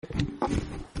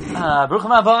Bruchim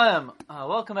Habayim.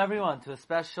 Welcome everyone to a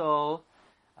special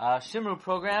Shimru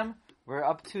program. We're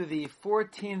up to the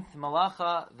 14th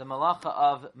Malacha, the Malacha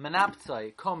of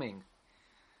Menaptzai, combing.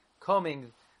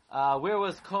 Where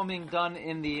was combing done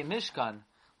in the Mishkan?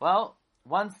 Well,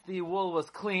 once the wool was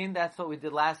cleaned, that's what we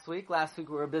did last week. Last week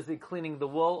we were busy cleaning the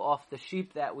wool off the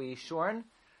sheep that we shorn.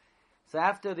 So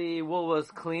after the wool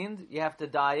was cleaned, you have to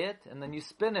dye it, and then you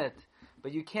spin it.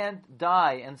 But you can't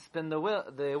dye and spin the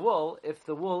wool if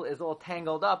the wool is all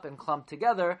tangled up and clumped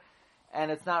together and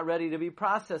it's not ready to be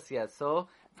processed yet. So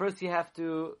first you have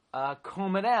to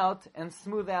comb it out and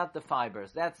smooth out the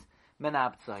fibers. That's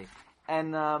menaptzai.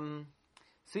 And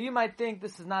so you might think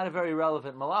this is not a very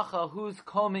relevant malacha. Who's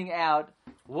combing out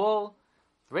wool?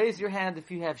 Raise your hand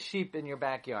if you have sheep in your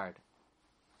backyard.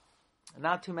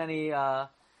 Not too many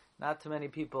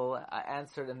people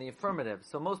answered in the affirmative.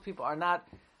 So most people are not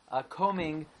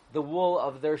combing the wool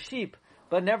of their sheep.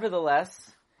 But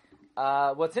nevertheless,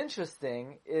 what's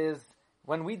interesting is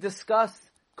when we discuss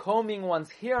combing one's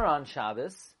hair on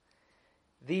Shabbos,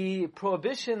 the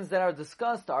prohibitions that are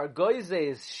discussed are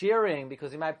goizes, shearing,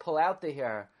 because you might pull out the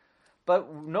hair.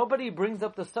 But nobody brings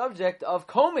up the subject of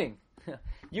combing.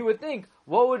 You would think,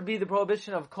 what would be the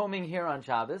prohibition of combing hair on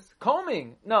Shabbos?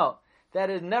 Combing! No, that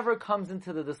it never comes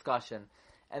into the discussion.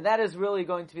 And that is really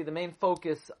going to be the main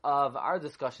focus of our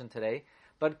discussion today.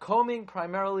 But combing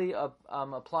primarily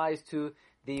applies to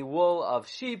the wool of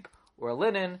sheep or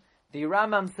linen. The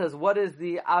Rambam says, what is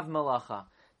the Av Malacha?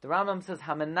 The Rambam says,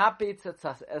 Hamenapetz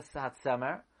es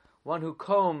hatzemer, one who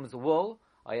combs wool,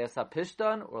 oyes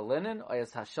hapishtan, or linen,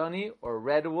 oyes hashani, or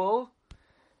red wool.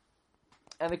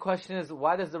 And the question is,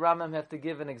 why does the Rambam have to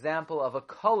give an example of a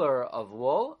color of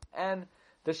wool? And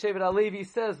the Shevet HaLevi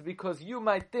says, because you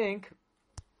might think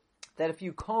that if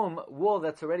you comb wool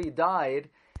that's already dyed,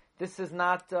 this is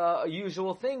not a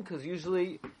usual thing, because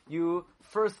usually you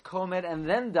first comb it and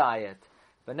then dye it.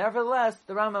 But nevertheless,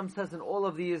 the Rambam says in all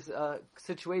of these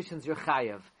situations, you're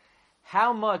chayev.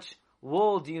 How much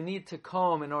wool do you need to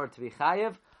comb in order to be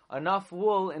chayev? Enough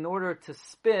wool in order to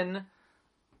spin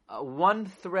one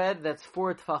thread that's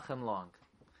 4 tfachim long.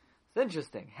 It's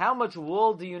interesting. How much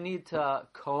wool do you need to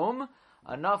comb?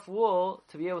 Enough wool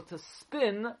to be able to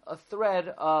spin a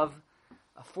thread of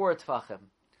 4 tfachim.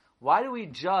 Why do we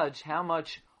judge how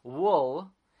much wool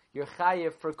you're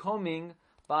chayev for combing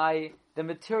by the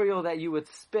material that you would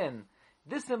spin?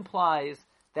 This implies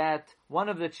that one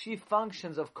of the chief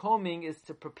functions of combing is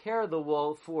to prepare the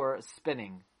wool for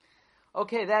spinning.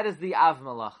 Okay, that is the Av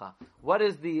Malacha. What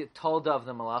is the Tolda of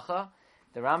the Malacha?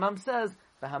 The Rambam says,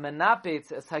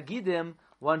 V'hamenapetz es hagidim,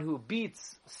 one who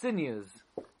beats sinews.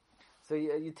 So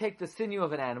you take the sinew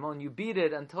of an animal and you beat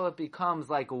it until it becomes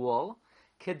like wool.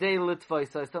 Kedei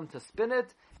litvoisosam, to spin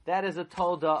it. That is a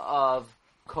tolda of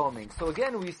combing. So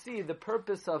again, we see the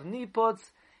purpose of niputz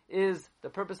is, the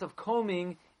purpose of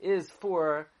combing is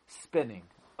for spinning.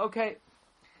 Okay.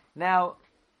 Now,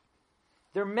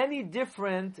 there are many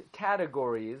different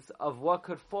categories of what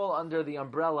could fall under the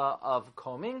umbrella of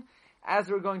combing. As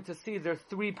we're going to see, there are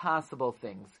 3 possible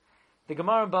things. The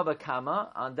Gemara in Baba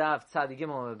Kama, on Daf Tzadi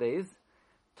Gimel Mabez,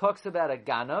 talks about a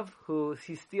ganav who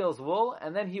he steals wool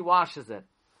and then he washes it.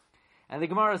 And the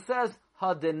Gemara says,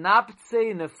 ha denaptse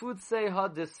nefutse ha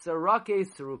desarake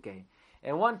seruke.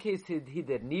 In one case he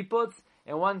did niputz,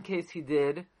 in one case he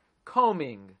did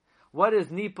combing. What is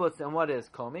niputz and what is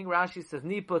combing? Rashi says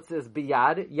niputz is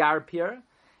biyad, yarpir,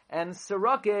 and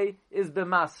serake is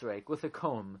b'masrek, with a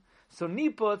comb. So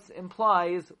niputz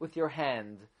implies with your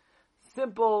hand.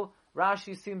 Simple,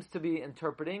 Rashi seems to be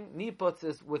interpreting, niputz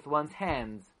is with one's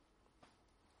hands.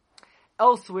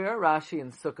 Elsewhere, Rashi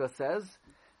in Sukkah says,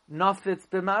 nafitz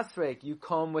b'masrek, you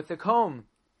comb with a comb.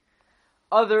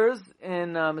 Others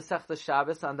in Masechta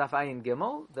Shabbos on Daf Ayin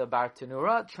Gimel, the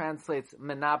Bartanura, translates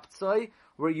menaptzoi,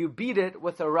 where you beat it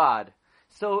with a rod.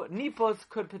 So niputz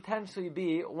could potentially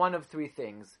be one of 3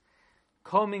 things.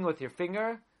 Combing with your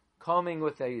finger, combing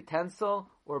with a utensil,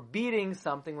 or beating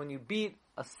something. When you beat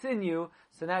a sinew,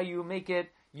 so now you make it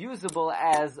usable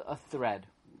as a thread.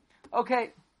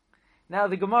 Okay, now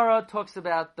the Gemara talks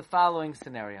about the following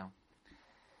scenario.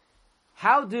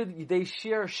 How did they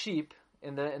shear sheep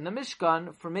in the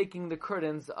Mishkan for making the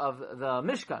curtains of the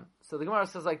Mishkan? So the Gemara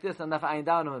says like this, on Daf Ayin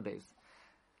Dalet Amud Beis.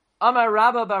 Amar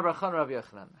Rabba bar Bar Chana Rav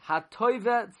Yochanan,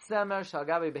 Hatoivet semer shal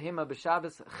gabi behema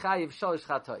b'Shabbos chayiv shalish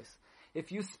chatois.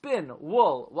 If you spin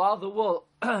wool while the wool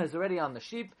is already on the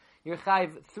sheep, you're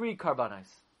chayiv 3 karbanos.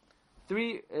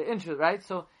 3 inches, right?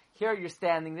 So here you're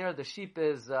standing there, the sheep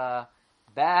is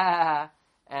bah,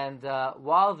 and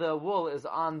while the wool is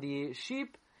on the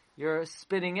sheep, you're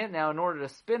spinning it. Now, in order to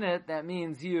spin it, that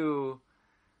means you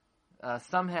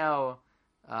somehow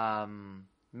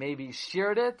maybe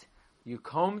sheared it, you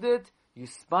combed it, you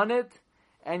spun it,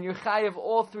 and you're chayiv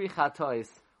all three chatois.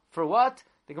 For what?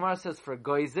 The Gemara says for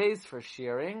goizes, for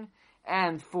shearing,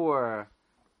 and for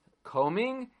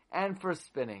combing, and for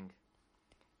spinning.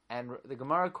 And the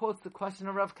Gemara quotes the question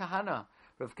of Rav Kahana.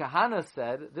 Rav Kahana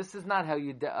said, this is not how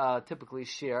you typically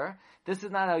shear, this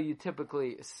is not how you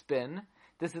typically spin,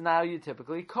 this is not how you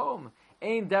typically comb.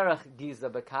 Ein derech giza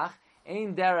bekach,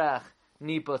 ein derech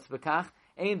nipos bekach,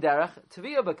 ein derech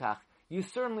tvia bekach. You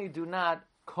certainly do not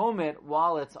comb it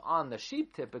while it's on the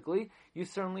sheep typically. You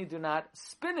certainly do not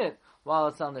spin it while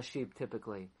it's on the sheep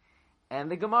typically. And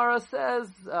the Gemara says,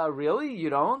 really? You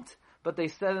don't? But they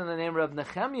said in the name of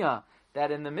Nehemiah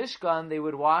that in the Mishkan they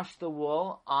would wash the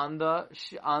wool on the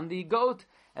goat,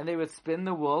 and they would spin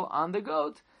the wool on the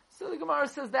goat. So the Gemara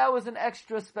says that was an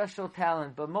extra special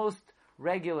talent, but most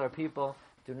regular people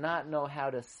do not know how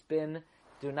to spin,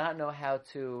 do not know how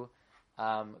to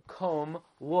comb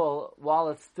wool while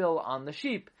it's still on the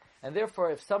sheep. And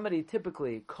therefore, if somebody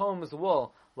typically combs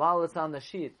wool while it's on the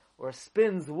sheep, or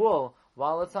spins wool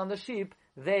while it's on the sheep,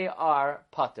 they are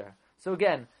pater. So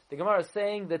again, the Gemara is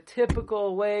saying the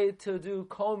typical way to do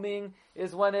combing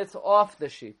is when it's off the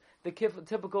sheep. The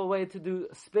typical way to do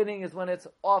spinning is when it's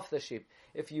off the sheep.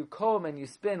 If you comb and you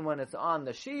spin when it's on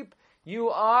the sheep, you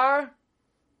are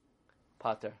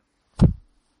pater.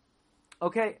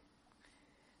 Okay.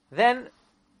 Then,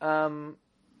 the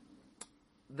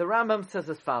Rambam says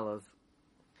as follows.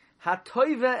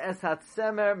 Hatoive es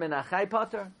hatsemer menachai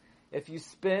pater. If you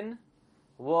spin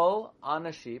wool on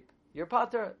a sheep, you're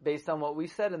pater, based on what we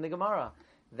said in the Gemara,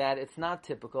 that it's not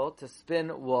typical to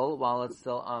spin wool while it's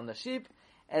still on the sheep.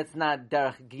 It's not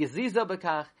derech giziza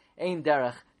bekach, ein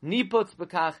derech niputz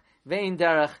bekach, vein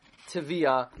derech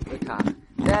tevia bekach.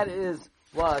 That is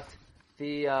what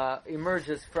the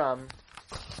emerges from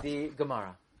the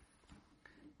Gemara.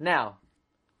 Now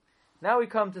we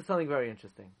come to something very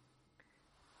interesting.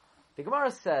 The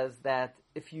Gemara says that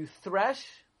if you thresh,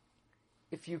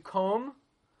 if you comb,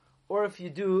 or if you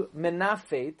do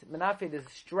menafet is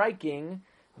striking,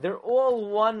 they're all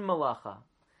one malacha.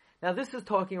 Now this is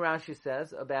talking, Rashi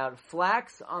says, about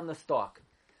flax on the stalk.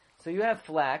 So you have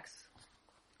flax.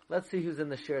 Let's see who's in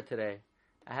the shir today.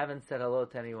 I haven't said hello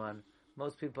to anyone.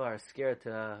 Most people are scared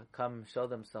to come show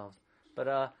themselves. But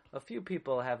a few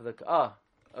people have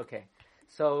okay.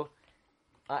 So,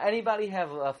 anybody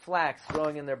have flax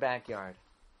growing in their backyard?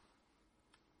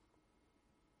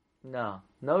 No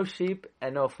sheep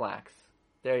and no flax.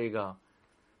 There you go.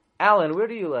 Alan, where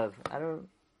do you live? I don't...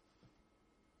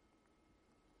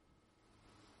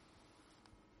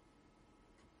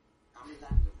 I'm in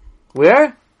London.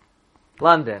 Where?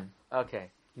 London. Okay.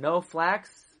 No flax?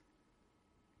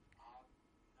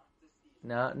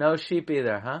 No sheep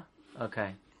either, huh?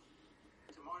 Okay.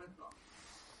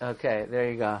 Okay,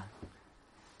 there you go.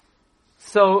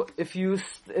 So if you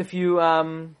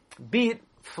beat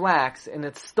flax in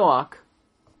its stalk,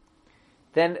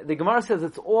 then the Gemara says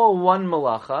it's all one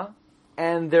malacha,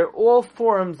 and they're all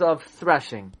forms of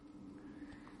threshing.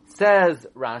 Says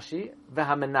Rashi,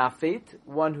 v'hamenafet,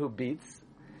 one who beats.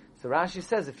 So Rashi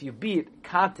says if you beat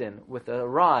cotton with a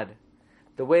rod,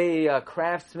 the way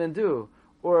craftsmen do,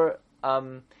 or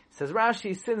says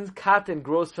Rashi, since cotton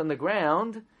grows from the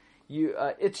ground,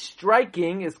 its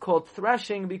striking is called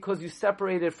threshing because you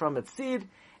separate it from its seed,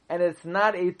 and it's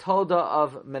not a tolda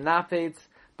of menafets,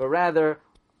 but rather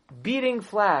beating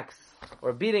flax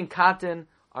or beating cotton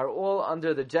are all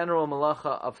under the general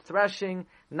malacha of threshing,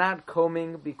 not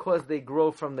combing, because they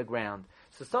grow from the ground.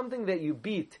 So something that you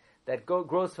beat that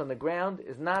grows from the ground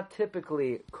is not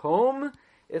typically comb,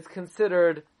 it's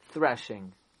considered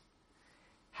threshing.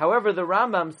 However, the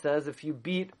Rambam says if you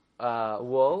beat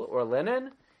wool or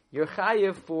linen, you're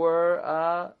chayiv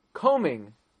for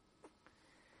combing.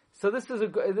 So this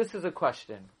is a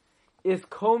question: is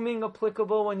combing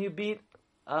applicable when you beat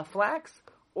flax,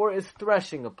 or is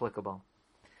threshing applicable?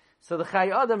 So the Chai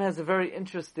Adam has a very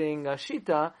interesting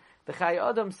shita. The Chai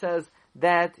Adam says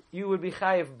that you would be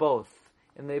chayiv both.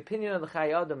 In the opinion of the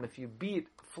Chai Adam, if you beat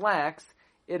flax,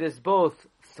 it is both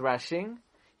threshing.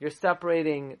 You're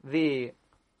separating the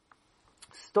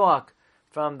stalk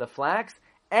from the flax,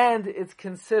 and it's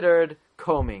considered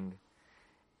combing.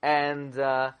 And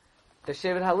the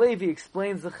Shevet HaLevi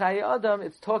explains the Chai Adam,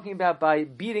 it's talking about by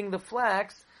beating the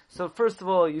flax. So first of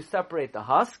all, you separate the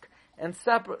husk, and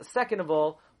second of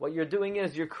all, what you're doing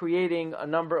is you're creating a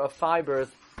number of fibers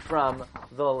from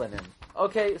the linen.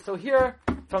 Okay, so here,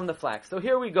 from the flax. So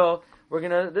here we go.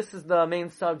 This is the main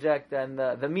subject and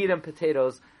the meat and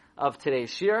potatoes of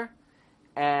today's shir.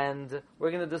 And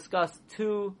we're going to discuss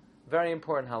two very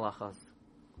important halachas.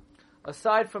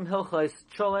 aside from Hilchos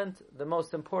Cholent, the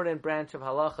most important branch of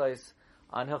halachos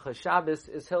on Hilchos Shabbos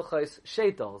is Hilchos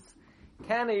Sheitels.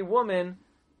 Can a woman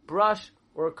brush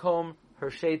or comb her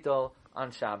sheitel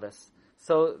on Shabbos?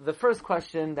 So the first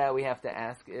question that we have to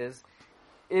ask is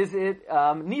it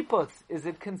niputz? Is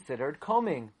it considered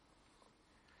combing?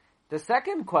 The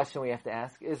second question we have to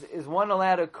ask is one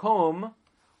allowed to comb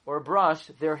or brush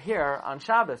their hair on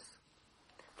Shabbos?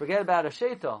 Forget about a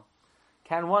sheitel.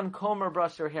 Can one comb or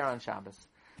brush their hair on Shabbos?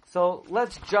 So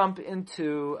let's jump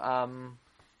into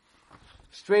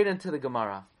straight into the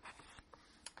Gemara.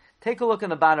 Take a look in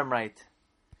the bottom right.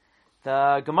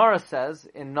 The Gemara says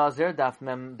in Nazir, Daf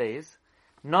Mem Beis,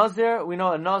 Nazir, we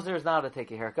know a Nazir is not allowed to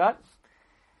take a haircut.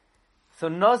 So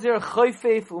Nazir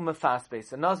choyfeif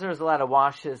umefasbeis. A Nazir is allowed to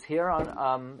wash his hair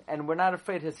on, and we're not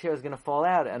afraid his hair is going to fall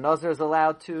out. A Nazir is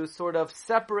allowed to sort of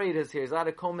separate his hair. He's allowed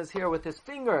to comb his hair with his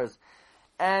fingers.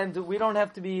 And we don't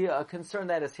have to be concerned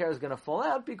that his hair is going to fall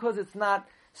out because it's not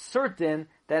certain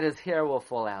that his hair will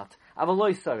fall out.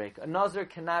 Avaloi sarek. A Nazir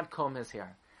cannot comb his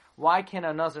hair. Why can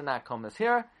a Nazir not comb his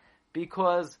hair?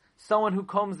 Because someone who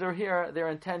combs their hair, their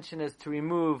intention is to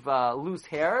remove loose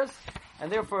hairs,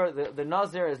 and therefore the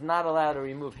Nazir is not allowed to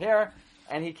remove hair,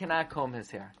 and he cannot comb his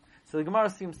hair. So the Gemara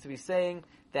seems to be saying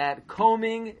that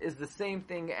combing is the same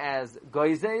thing as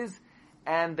goizes,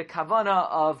 and the kavana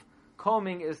of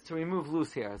combing is to remove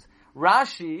loose hairs.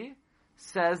 Rashi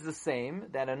says the same,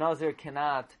 that a Nazir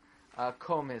cannot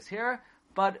comb his hair,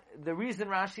 but the reason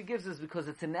Rashi gives is because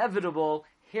it's inevitable,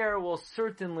 hair will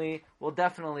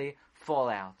definitely fall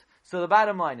out. So the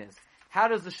bottom line is, how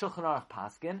does the Shulchan Aruch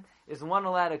paskin? Is one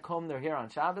allowed to comb their hair on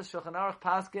Shabbos? Shulchan Aruch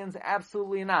paskins,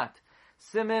 absolutely not.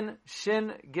 Simin,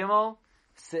 Shin, Gimel,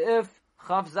 Seif,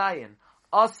 Chav Zayin.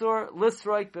 Asur,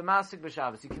 Lisroik, B'masik,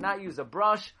 B'Shabbos. You cannot use a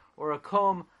brush or a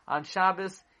comb on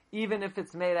Shabbos, even if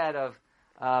it's made out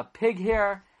of pig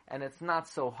hair and it's not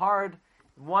so hard.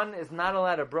 One is not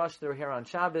allowed to brush their hair on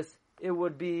Shabbos. It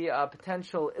would be a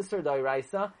potential Isser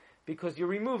Dairaisa, because you're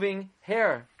removing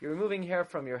hair. You're removing hair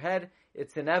from your head.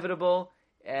 It's inevitable,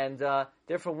 and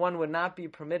therefore one would not be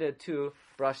permitted to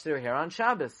brush their hair on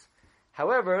Shabbos.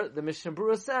 However, the Mishnah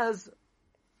Berurah says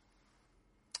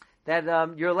that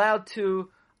you're allowed to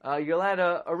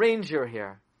arrange your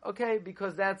hair, okay?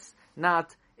 Because that is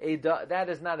not a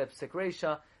psik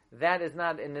reisha. That is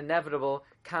not an inevitable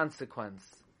consequence.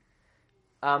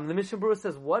 The Mishnah Berurah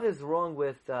says, what is wrong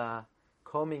with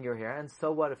combing your hair? And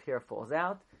so what if hair falls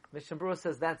out? Mishnah Berurah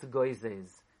says that's goizes.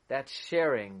 That's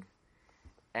sharing.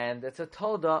 And it's a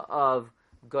tolda of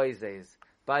goizes.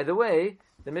 By the way,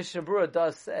 the Mishnah Berurah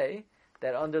does say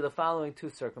that under the following two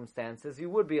circumstances, you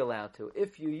would be allowed to.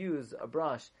 If you use a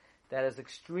brush that has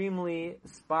extremely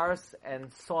sparse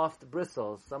and soft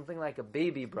bristles, something like a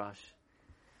baby brush,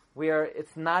 where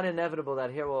it's not inevitable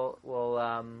that hair will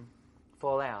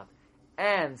fall out.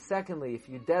 And secondly, if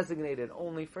you designate it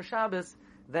only for Shabbos,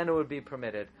 then it would be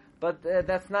permitted. But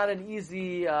that's not an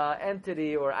easy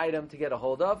entity or item to get a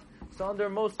hold of. So under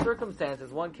most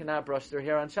circumstances, one cannot brush their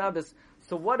hair on Shabbos.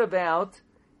 So what about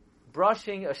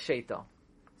brushing a sheitel?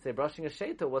 Say, brushing a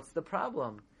sheitel, what's the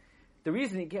problem? The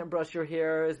reason you can't brush your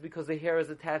hair is because the hair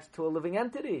is attached to a living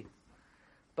entity.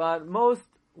 But most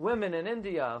women in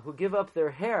India who give up their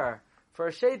hair for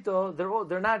a sheitel,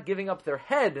 they're not giving up their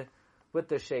head with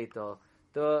the sheitel.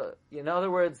 In other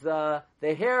words, the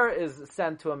hair is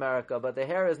sent to America, but the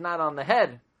hair is not on the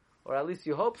head, or at least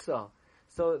you hope so.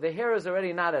 So the hair is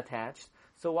already not attached.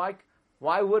 So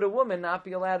why would a woman not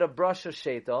be allowed to brush a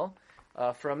sheitel?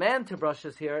 For a man to brush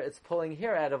his hair, it's pulling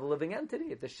hair out of a living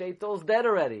entity. The sheitel's dead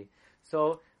already.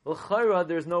 So l'chayra,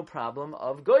 there's no problem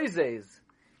of goizes.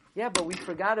 Yeah, but we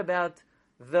forgot about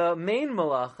the main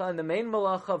malacha, and the main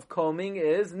malacha of combing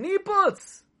is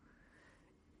niputz.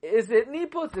 Is it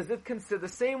niputz? Is it considered the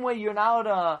same way you're now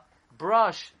to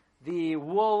brush the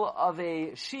wool of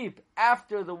a sheep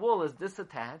after the wool is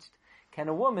disattached? Can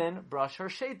a woman brush her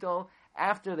sheitel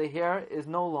after the hair is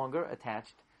no longer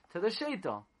attached to the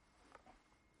sheitel?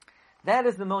 That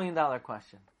is the $1 million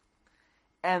question.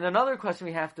 And another question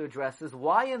we have to address is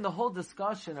why in the whole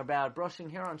discussion about brushing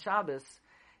hair on Shabbos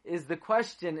is the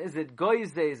question, is it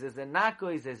goizes, is it not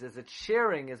goizes, is it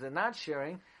sharing, is it not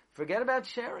sharing? Forget about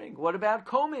sharing. What about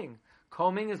combing?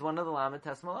 Combing is one of the lamed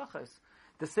tes malachos.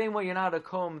 The same way you're not to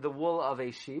comb the wool of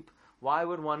a sheep, why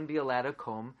would one be allowed to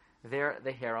comb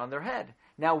the hair on their head?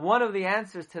 Now, one of the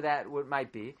answers to that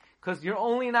might be, because you're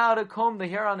only now to comb the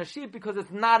hair on a sheep because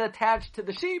it's not attached to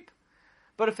the sheep.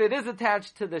 But if it is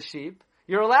attached to the sheep,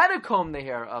 you're allowed to comb the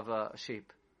hair of a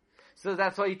sheep. So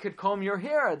that's why you could comb your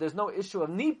hair. There's no issue of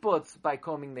niputz by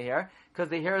combing the hair, because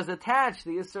the hair is attached.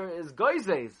 The issur is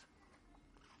goizes.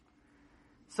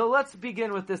 So let's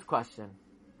begin with this question.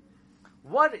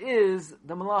 What is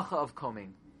the malacha of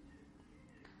combing?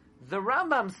 The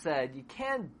Rambam said you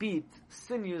can't beat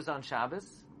sinews on Shabbos,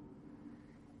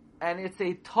 and it's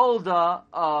a tolda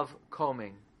of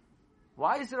combing.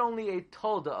 Why is it only a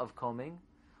tolda of combing?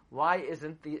 Why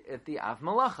isn't it the av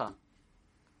malacha?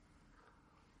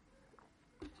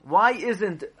 Why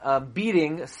isn't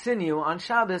beating sinew on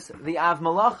Shabbos the av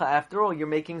malacha? After all, you're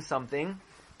making something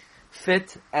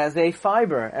fit as a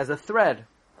fiber, as a thread.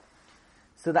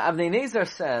 So the Avnei Nezer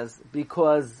says,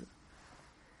 because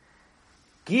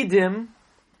gidim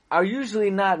are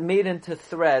usually not made into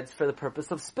threads for the purpose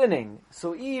of spinning.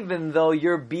 So even though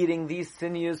you're beating these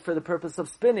sinews for the purpose of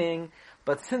spinning,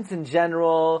 but since in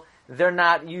general they're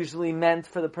not usually meant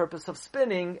for the purpose of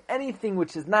spinning, anything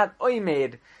which is not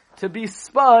oimed to be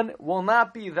spun will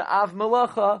not be the av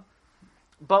malacha,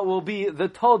 but will be the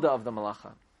tolda of the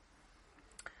malacha.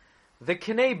 The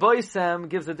Kinei Boisem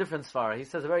gives a different svara. He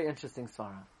says a very interesting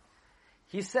svara.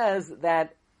 He says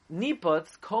that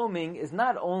niputz, combing, is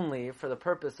not only for the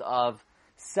purpose of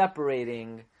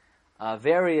separating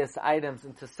various items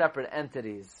into separate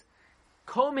entities.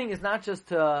 Combing is not just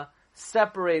to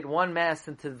separate one mass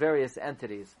into various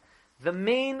entities. The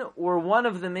main, or one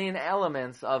of the main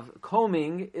elements of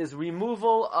combing is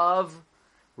removal of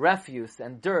refuse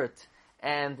and dirt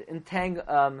and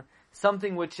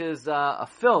something which is a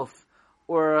filth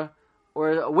or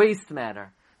a waste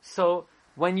matter. So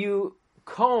when you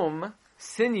comb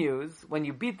sinews, when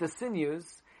you beat the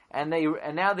sinews, and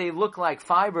now they look like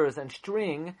fibers and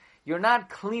string, you're not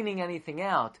cleaning anything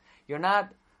out. You're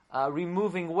not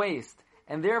removing waste,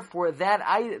 and therefore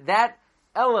that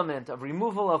element of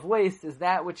removal of waste is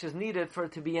that which is needed for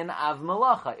it to be an av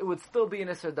malacha. It would still be an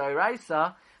iser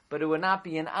d'oraisa, but it would not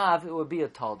be an av. It would be a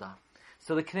tolda.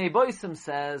 So the Knei Boisim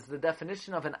says the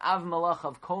definition of an av malacha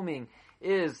of combing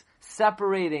is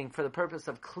separating for the purpose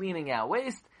of cleaning out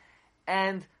waste.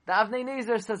 And the Avnei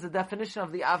Nezer says the definition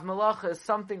of the av malacha is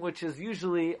something which is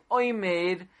usually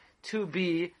oimed to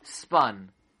be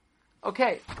spun.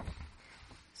 Okay,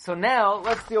 so now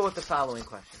let's deal with the following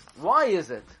question. Why is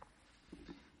it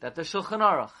that the Shulchan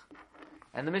Aruch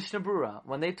and the Mishnah Berurah,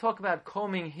 when they talk about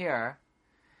combing here,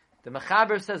 the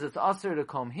Mechaber says it's asur to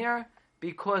comb here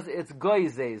because it's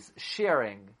goizes,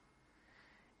 sharing.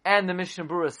 And the Mishnah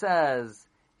Berurah says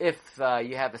if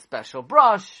you have a special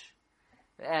brush,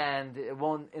 and it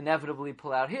won't inevitably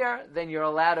pull out here, then you're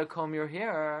allowed to comb your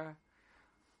hair.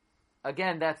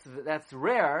 Again, that's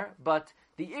rare, but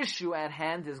the issue at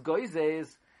hand is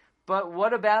goizes. But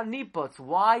what about niputz?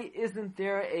 Why isn't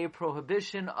there a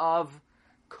prohibition of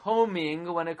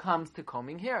combing when it comes to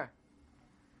combing hair?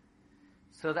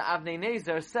 So the Avnei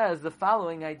Nezer says the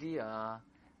following idea.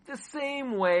 The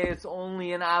same way it's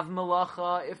only an av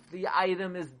malacha if the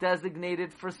item is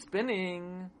designated for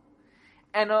spinning,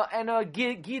 and a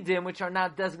gidim, which are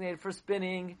not designated for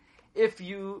spinning, if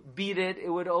you beat it, it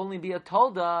would only be a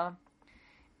tolda.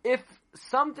 If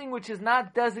something which is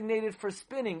not designated for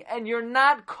spinning, and you're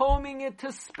not combing it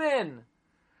to spin,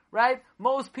 right?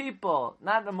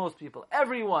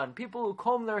 Everyone, people who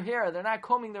comb their hair, they're not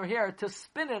combing their hair to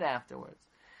spin it afterwards.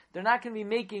 They're not going to be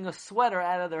making a sweater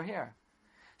out of their hair.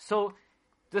 So,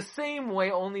 the same way,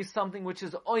 only something which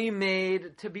is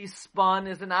oimed to be spun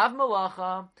is an av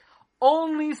malacha.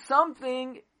 Only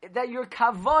something that your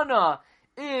kavana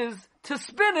is to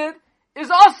spin it is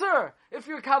asur. If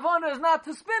your kavana is not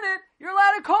to spin it, you're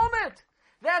allowed to comb it.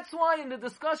 That's why in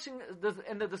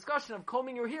the discussion of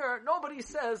combing your hair, nobody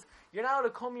says you're not allowed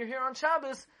to comb your hair on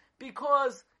Shabbos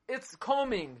because it's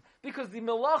combing. Because the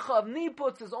melacha of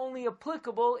niputz is only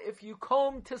applicable if you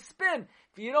comb to spin.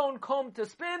 If you don't comb to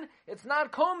spin, it's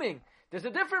not combing. There's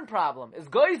a different problem. It's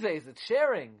goizes, it's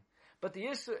sharing. But the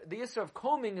issue of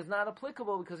combing is not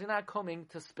applicable because you're not combing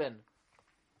to spin.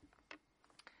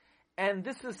 And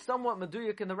this is somewhat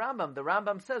meduyuk in the Rambam. The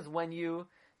Rambam says when you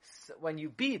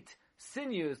beat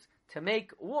sinews to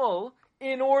make wool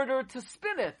in order to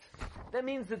spin it, that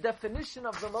means the definition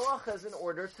of the malacha is in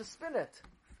order to spin it.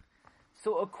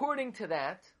 So according to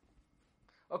this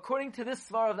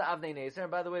svar of the Avnei Nezer, and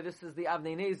by the way, this is the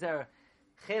Avnei Nezer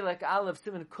Chelek Aleph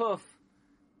Siman Kuf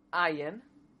Ayin.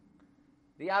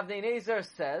 The Avnei Nezer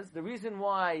says the reason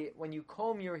why when you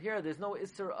comb your hair there's no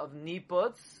isser of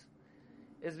niputz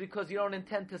is because you don't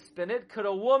intend to spin it. Could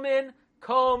a woman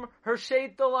comb her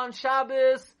sheitel on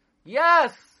Shabbos?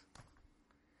 Yes!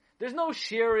 There's no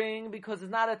shearing because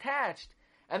it's not attached.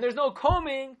 And there's no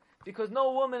combing because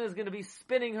no woman is going to be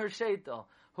spinning her sheitel.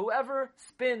 Whoever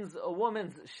spins a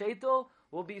woman's sheitel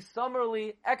will be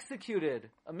summarily executed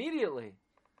immediately.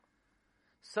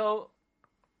 So,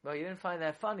 Well, you didn't find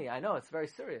that funny. I know, it's very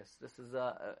serious. This is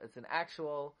it's an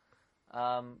actual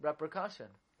repercussion.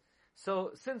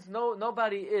 So, since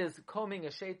nobody is combing a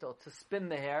sheitel to spin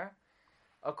the hair,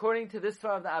 according to this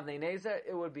svara of the Avnei Nezer,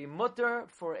 it would be mutter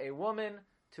for a woman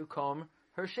to comb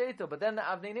her sheitel. But then the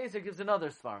Avnei Nezer gives another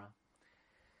svara.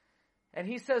 And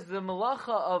he says the malacha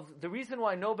of, the reason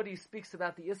why nobody speaks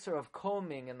about the issur of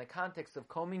combing in the context of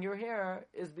combing your hair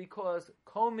is because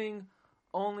combing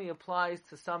only applies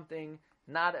to something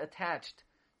not attached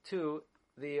to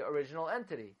the original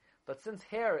entity. But since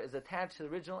hair is attached to the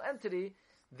original entity,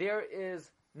 there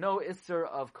is no issur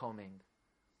of combing.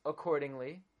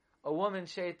 Accordingly, a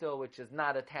woman's sheitel which is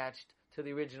not attached to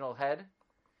the original head,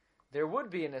 there would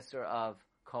be an issur of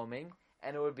combing,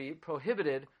 and it would be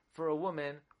prohibited for a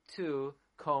woman to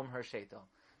comb her sheitel.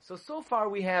 So far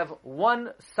we have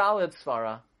one solid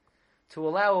svara to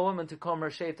allow a woman to comb her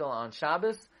sheitel on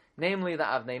Shabbos, namely the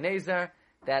Avnei Nezer,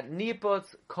 that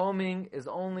niputz, combing, is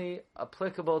only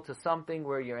applicable to something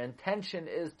where your intention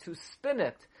is to spin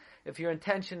it. If your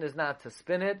intention is not to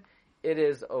spin it, it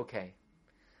is okay.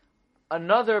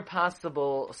 Another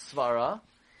possible svara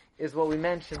is what we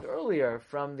mentioned earlier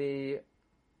from the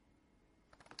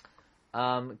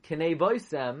Kinei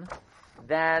Boisem,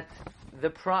 that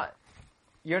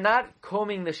you're not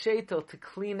combing the sheitel to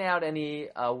clean out any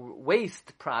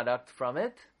waste product from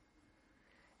it,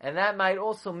 and that might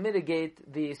also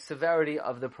mitigate the severity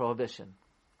of the prohibition.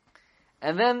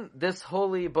 And then this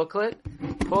holy booklet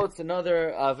quotes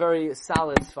another very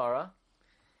solid svara,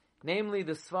 namely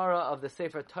the svara of the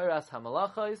Sefer Toras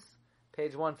HaMalachos,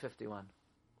 page 151.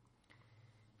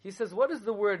 He says, what does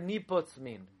the word niputz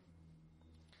mean?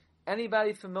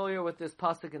 Anybody familiar with this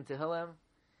pasuk in Tehillim?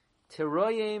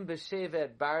 Tiroyim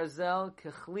b'shevet barzel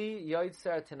kechli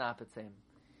yoitzer tenapetzim.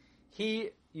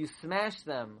 You smash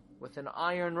them with an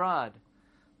iron rod,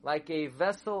 like a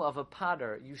vessel of a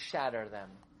potter, you shatter them.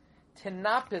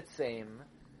 Tenapetzim,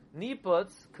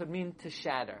 niputz could mean to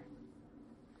shatter.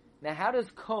 Now how does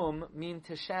kom mean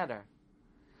to shatter?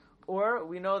 Or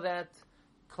we know that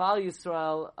Klal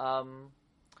Yisrael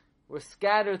were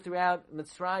scattered throughout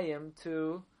Mitzrayim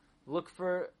to look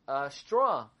for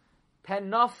straw,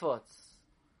 penafutz.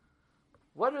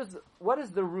 What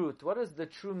is the root? What is the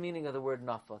true meaning of the word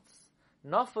nafutz?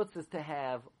 Nafutz is to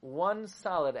have one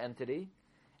solid entity,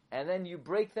 and then you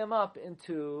break them up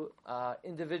into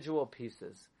individual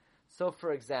pieces. So,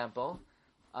 for example,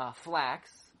 flax.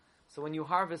 So when you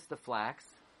harvest the flax,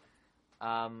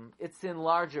 it's in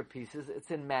larger pieces,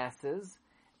 it's in masses,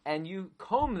 and you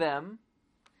comb them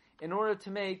in order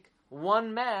to make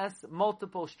one mass,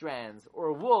 multiple strands.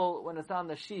 Or wool, when it's on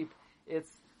the sheep, it's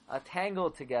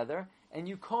tangled together, and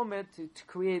you comb it to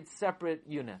create separate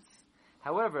units.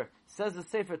 However, says the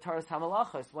Sefer Toras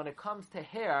HaMalachos, when it comes to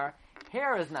hair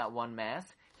is not one mass.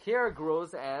 Hair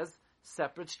grows as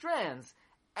separate strands.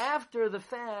 After the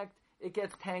fact, it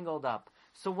gets tangled up.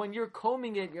 So when you're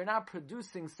combing it, you're not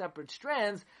producing separate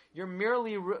strands, you're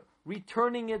merely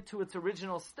returning it to its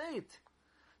original state.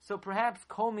 So perhaps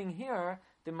combing here,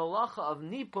 the malacha of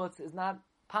niputz is not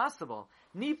possible.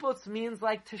 Niputz means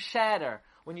like to shatter.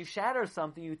 When you shatter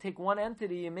something, you take one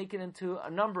entity and make it into a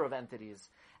number of entities.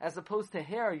 As opposed to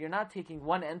hair, you're not taking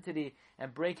one entity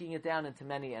and breaking it down into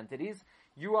many entities.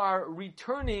 You are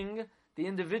returning the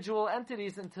individual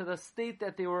entities into the state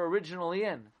that they were originally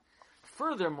in.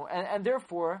 Furthermore, and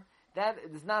therefore, that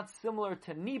is not similar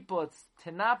to niputz,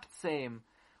 tenaptseim,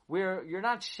 where you're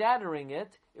not shattering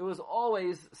it. It was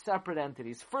always separate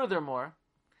entities. Furthermore,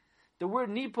 the word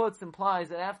niputz implies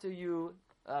that after you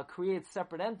create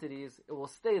separate entities, it will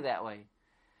stay that way.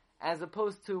 As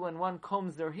opposed to when one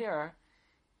combs their hair,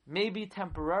 maybe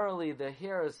temporarily the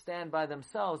hairs stand by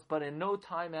themselves, but in no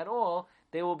time at all,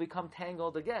 they will become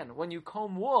tangled again. When you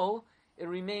comb wool, it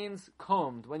remains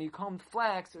combed. When you comb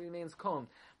flax, it remains combed.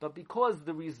 But because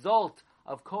the result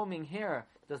of combing hair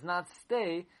does not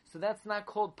stay, so that's not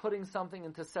called putting something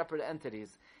into separate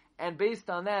entities. And based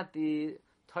on that, the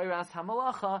Toras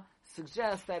HaMalacha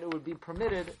suggests that it would be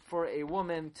permitted for a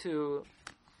woman to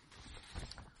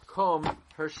comb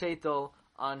her sheitel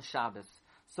on Shabbos.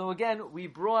 So again, we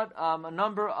brought a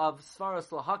number of svaras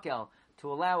lahakel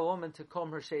to allow a woman to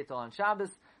comb her sheitel on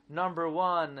Shabbos. Number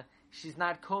one, she's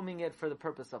not combing it for the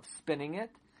purpose of spinning it.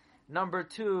 Number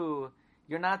two,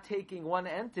 you're not taking one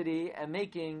entity and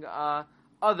making a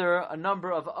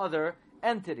number of other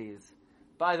entities.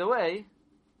 By the way,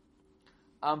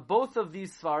 both of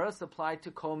these svaras apply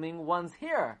to combing one's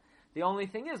hair. The only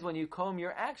thing is, when you comb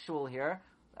your actual hair,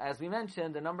 as we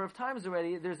mentioned a number of times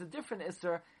already, there's a different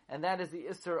isser, and that is the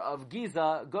isser of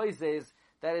giza, goizes,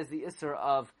 that is the isser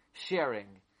of sharing.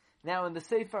 Now in the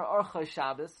Sefer Orchos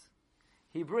Shabbos,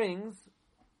 he brings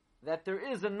that there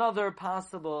is another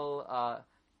possible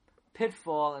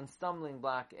pitfall and stumbling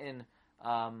block in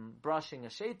brushing a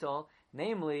sheitel.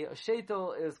 Namely, a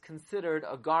sheitel is considered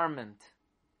a garment.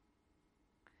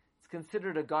 It's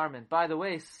considered a garment. By the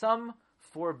way, some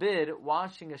forbid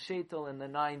washing a sheitel in the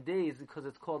 9 days because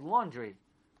it's called laundry.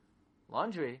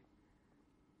 Laundry?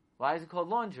 Why is it called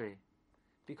laundry?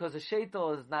 Because a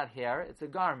sheitel is not hair, it's a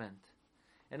garment.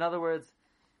 In other words,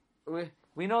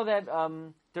 we know that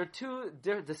there are two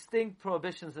distinct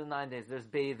prohibitions in 9 days. There's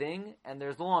bathing and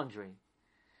there's laundry.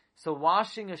 So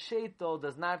washing a sheitel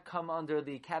does not come under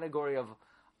the category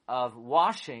of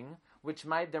washing,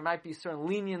 there might be certain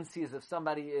leniencies if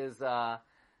somebody is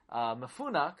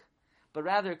mefunak, but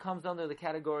rather it comes under the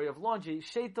category of laundry.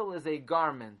 Sheitel is a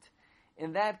garment.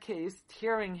 In that case,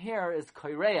 tearing hair is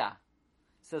koireya,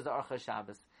 says the Aruch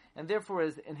HaShabbos. And therefore,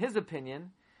 in his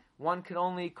opinion, one can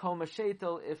only comb a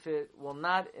sheitel if it will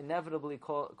not inevitably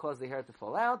cause the hair to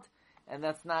fall out, and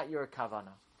that's not your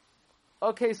kavana.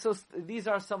 Okay, so these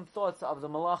are some thoughts of the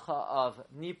malacha of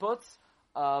niputz,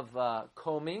 of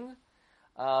combing.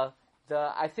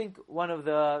 I think one of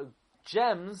the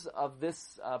gems of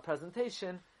this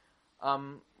presentation,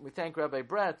 we thank Rabbi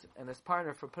Brett and his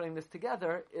partner for putting this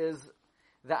together, is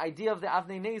the idea of the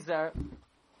Avnei Nezer,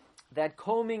 that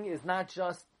combing is not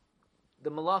just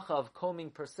the malacha of combing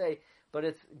per se, but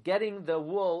it's getting the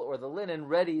wool or the linen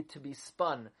ready to be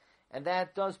spun. And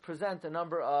that does present a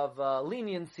number of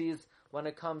leniencies when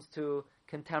it comes to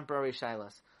contemporary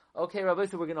shilas. Okay, Rabbi,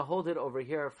 so we're going to hold it over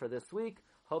here for this week.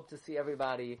 Hope to see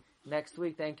everybody next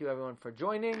week. Thank you everyone for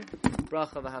joining.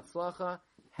 Bracha v'hatzlacha.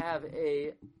 Have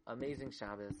a amazing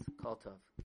Shabbos. Kol tov.